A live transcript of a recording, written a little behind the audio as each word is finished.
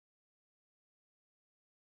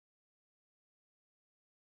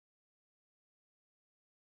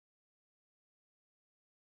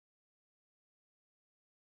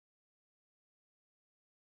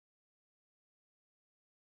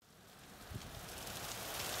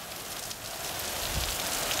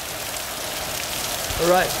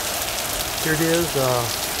Alright, here it is,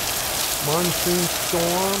 monsoon storm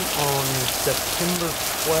on September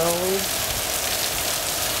 12,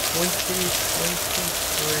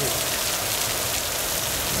 2023.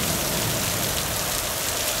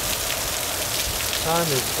 Time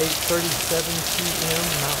is 8:37 p.m.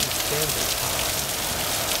 Mountain Standard Time.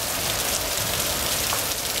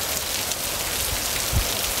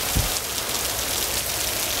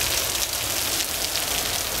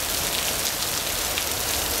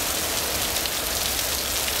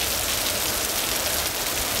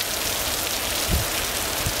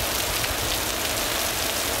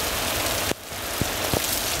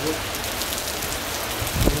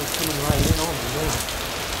 Coming right in on me now.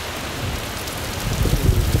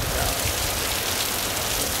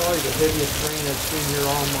 Probably the heaviest rain I've seen here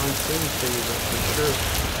all monsoon season for sure.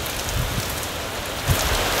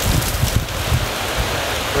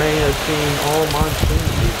 Rain I've seen all monsoon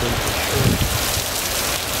season for sure.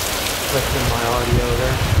 Especially my audio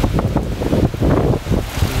there.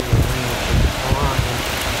 See the rain is just flying.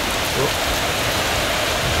 Whoops.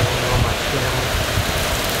 Going on my camera.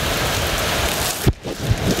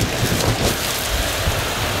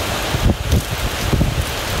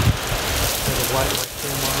 Light my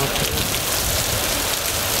camera up there.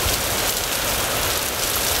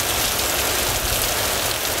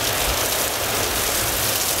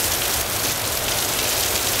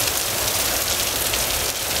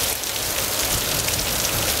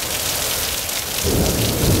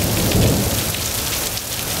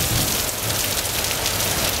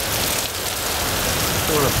 I'm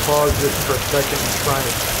going to pause this for a second and try an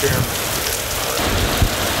experiment.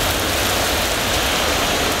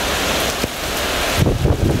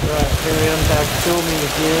 Alright, here I am back filming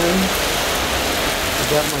again. I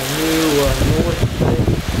got my new North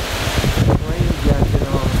Face rain jacket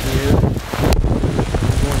on here.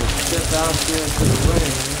 I'm going to step out here into the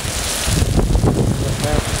rain. What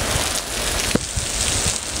happens?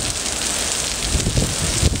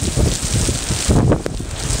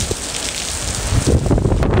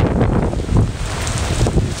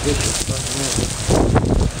 It's vicious right now.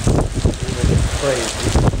 It's really crazy.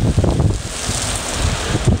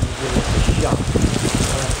 Shot.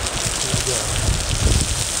 Alright, here we go.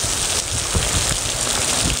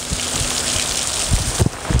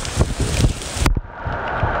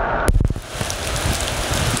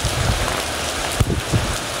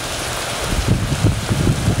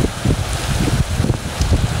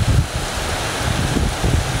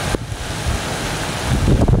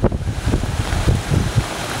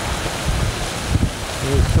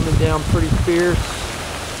 It's coming down pretty fierce.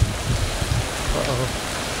 Uh-oh.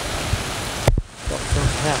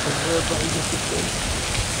 Happen to everybody just a bit.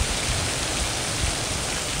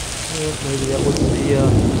 Yeah, maybe that was the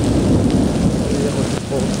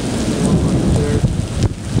pulse storm right there.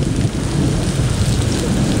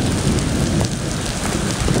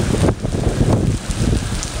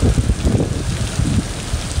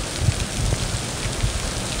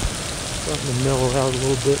 Starting to mellow out a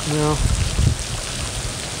little bit now.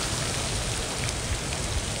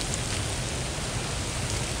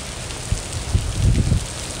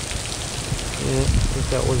 Yeah, I think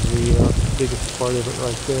that was the biggest part of it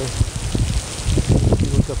right there. If you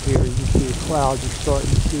look up here, you can see the clouds are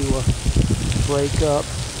starting to break up.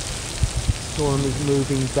 Storm is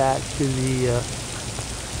moving back to the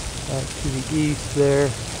east there.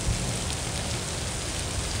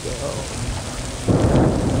 So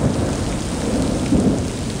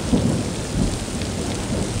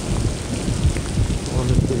storm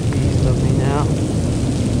is to the east of me now.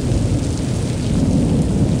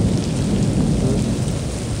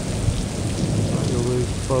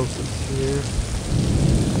 Focus here.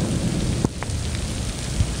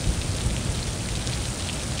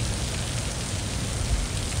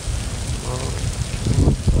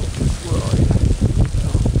 Focus, where are you?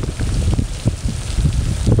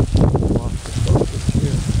 Lost the focus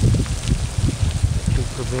here. To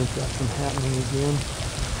prevent that from happening again.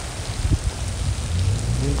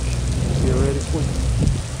 Theoretically.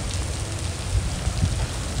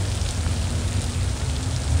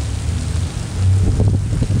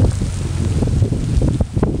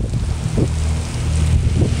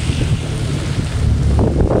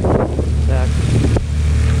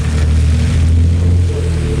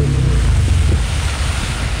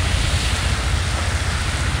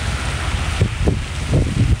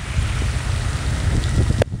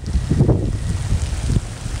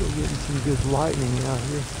 Good lightning out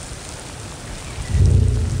here.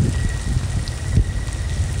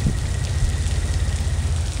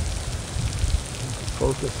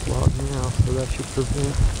 Focus lock now, so that should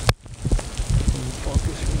prevent some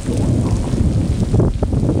focus from going off.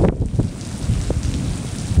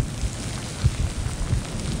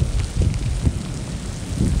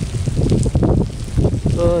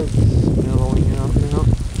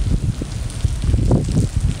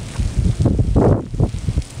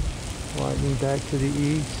 back to the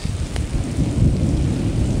east.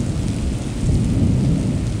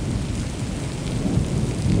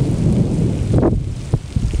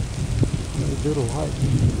 A bit of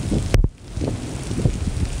lightning.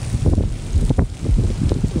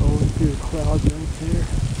 Going through the clouds right there.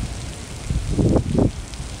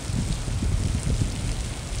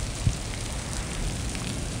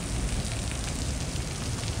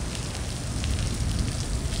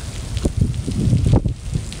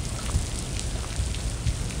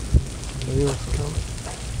 Whale's coming.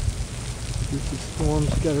 The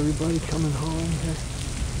storm's got everybody coming home here.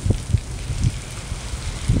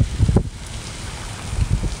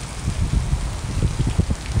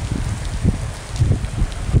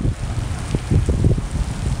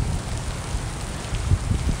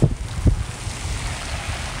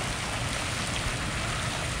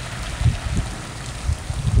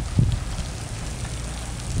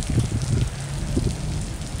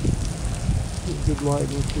 Good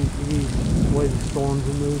lightning through the east, the way the storms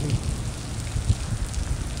are moving.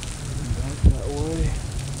 Back that way.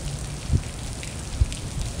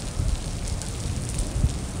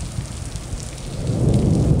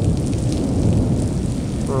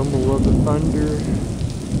 Rumble of the thunder.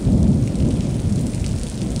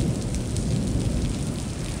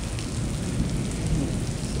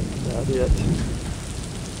 That's about it.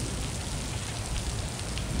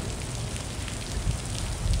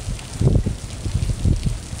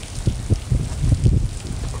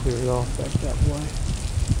 Clear it off back that way.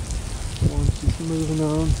 Storm's just moving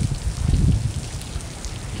on.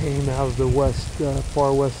 Came out of the west,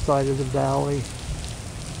 far west side of the valley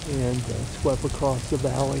and swept across the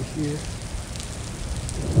valley here.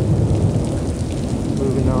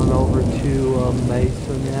 Moving on over to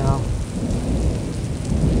Mesa now.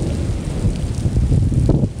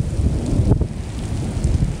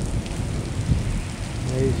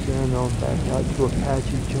 Mesa and on back out to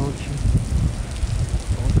Apache Junction.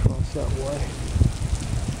 That way.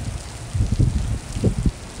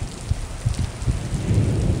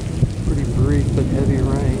 Pretty brief but heavy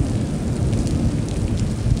rain.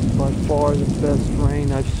 By far the best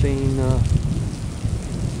rain I've seen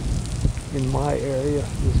in my area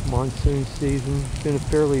this monsoon season. It's been a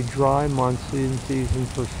fairly dry monsoon season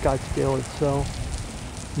for Scottsdale itself.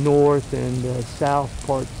 North and south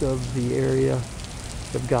parts of the area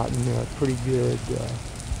have gotten pretty good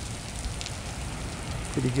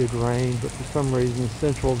rain, but for some reason the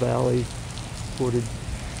Central Valley sort of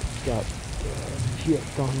got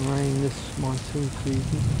gypped on rain this monsoon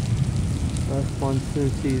season. Last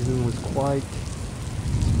monsoon season was quite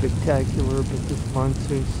spectacular, but this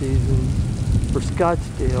monsoon season for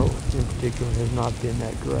Scottsdale in particular has not been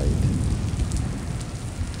that great.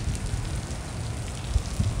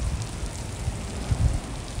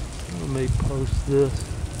 I may post this.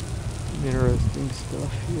 Some interesting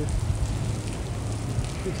stuff here.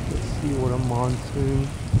 Just to see what a monsoon is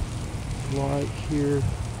like here.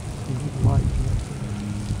 Some good lightning.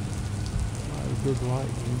 A lot of good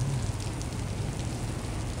lightning.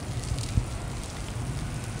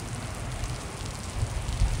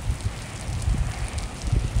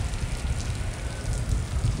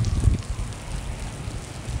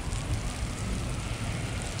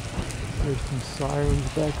 There's some sirens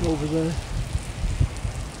back over there.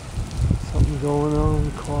 Something going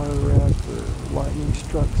on, car wreck or lightning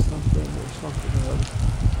struck something or something or other.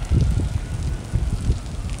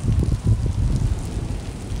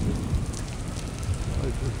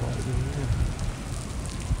 There's lightning there.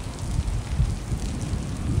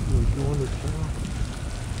 We're going to town.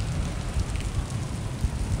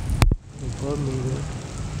 Above me there.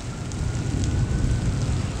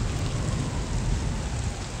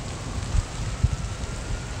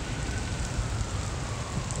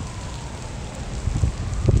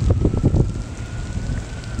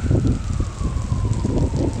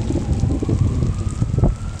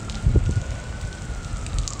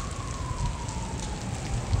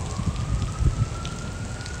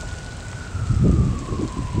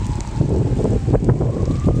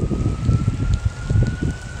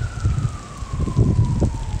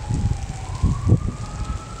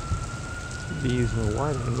 Using a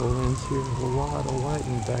wide angle lens here. There's a lot of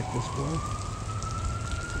lightning back this way.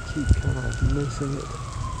 I keep kind of missing it.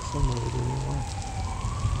 Some of it anyway.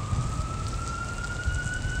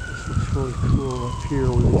 This looks really cool up here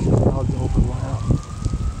where these clouds overlap.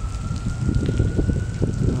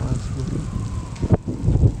 Nice looking.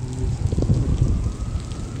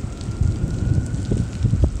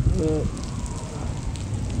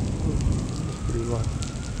 It's pretty light.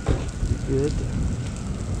 Pretty good.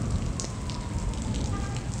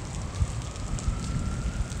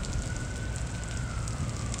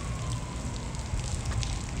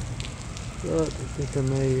 But I think I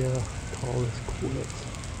may call this quits.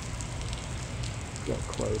 Got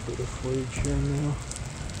quite a bit of footage here now.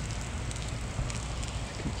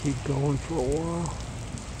 Could keep going for a while.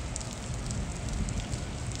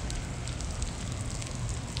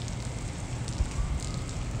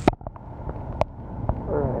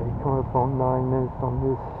 Alright, coming up on 9 minutes on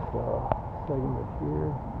this segment here.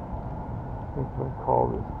 I think I'm going to call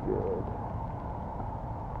this good.